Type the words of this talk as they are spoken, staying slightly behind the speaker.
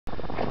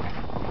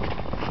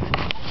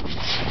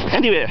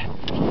Anyway,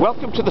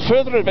 welcome to the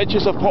further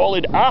adventures of Paul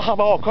in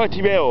Aghamore,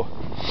 County Mayo.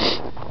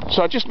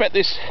 So I just met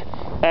this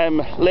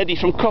lady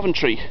from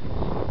Coventry,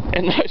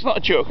 and it's not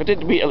a joke, I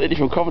did meet a lady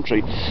from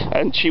Coventry,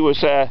 and she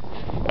was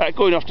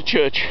going off to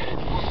church,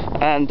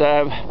 and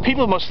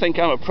people must think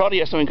I'm a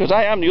proddy or something, because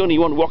I am the only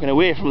one walking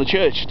away from the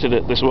church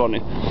this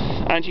morning.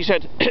 And she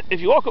said,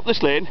 if you walk up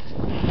this lane,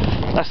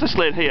 that's this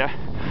lane here,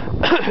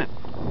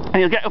 and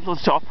you'll get up to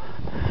the top,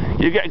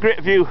 you'll get a great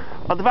view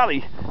of the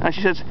valley. And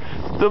she says,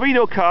 there'll be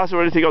no cars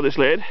or anything on this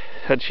lane,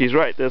 and she's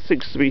right, there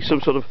seems to be some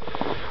sort of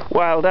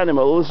wild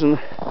animals and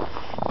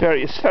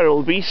various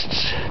feral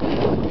beasts,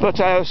 but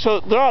so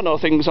there are no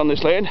things on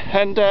this lane,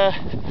 and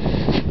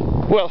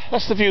well,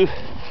 that's the view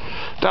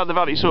down the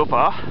valley so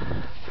far.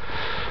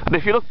 And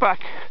if you look back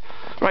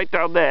right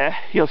down there,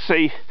 you'll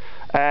see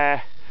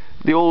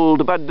the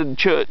old abandoned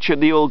church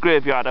and the old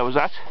graveyard I was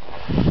at.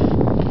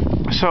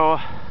 So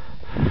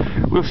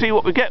we'll see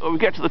what we get when we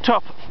get to the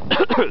top.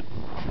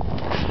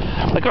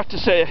 I got to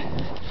say,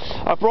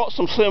 I brought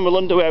some thermal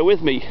underwear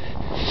with me,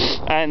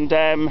 and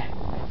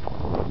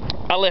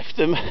I left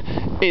them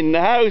in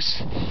the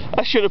house.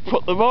 I should have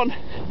put them on,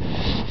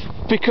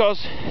 because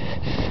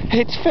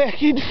it's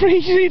fucking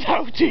freezing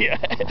out here.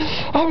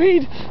 I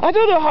mean, I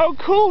don't know how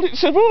cold it's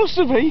supposed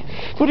to be,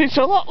 but it's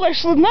a lot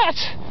less than that.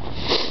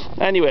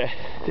 Anyway,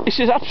 this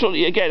is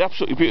absolutely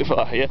beautiful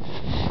out here,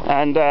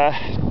 and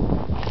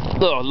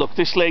oh look,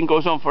 this lane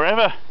goes on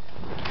forever.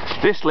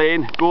 This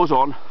lane goes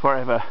on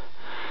forever.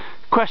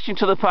 Question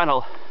to the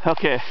panel.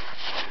 Okay,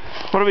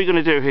 what are we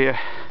going to do here?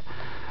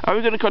 Are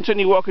we going to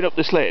continue walking up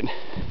this lane,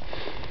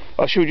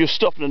 or should we just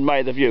stop and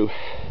admire the view?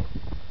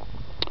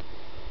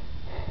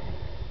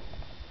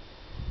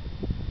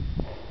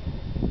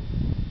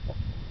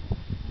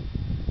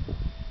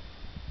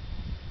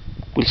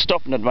 We'll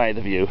stop and admire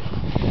the view,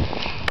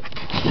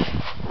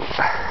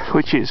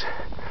 which is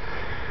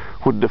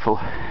wonderful,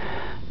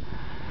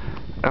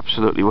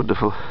 absolutely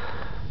wonderful.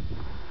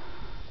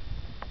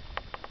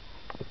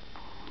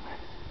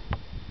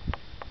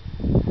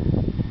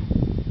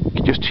 You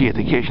can just hear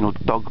the occasional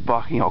dog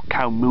barking or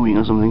cow mooing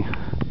or something.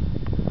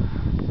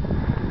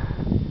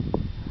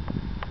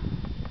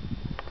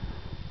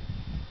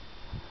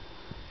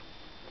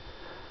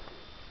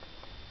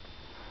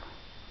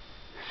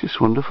 It's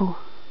just wonderful.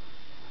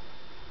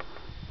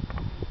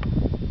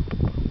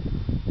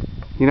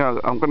 You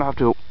know, I'm going to have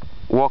to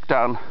walk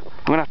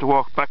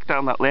back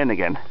down that lane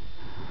again,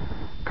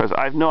 because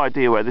I've no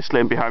idea where this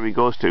lane behind me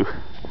goes to.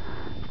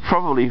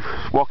 Probably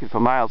walking for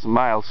miles and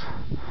miles.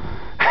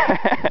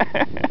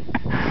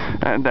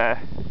 And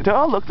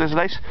oh look, there's a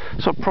nice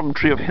sort of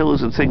promontory of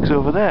hills and things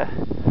over there.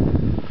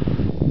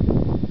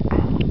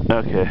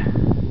 Okay.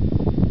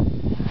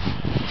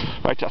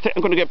 Right, I think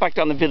I'm going to get back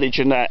down the village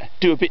and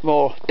do a bit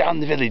more down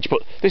the village,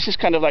 but this is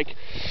kind of like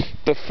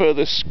the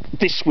furthest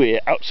this way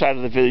outside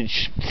of the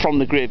village from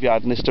the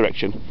graveyard in this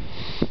direction.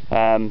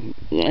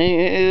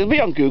 It'll be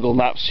on Google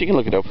Maps, you can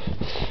look it up.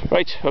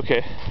 Right,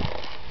 okay.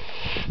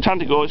 Time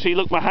to go. See,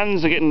 look, my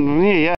hands are getting... yeah.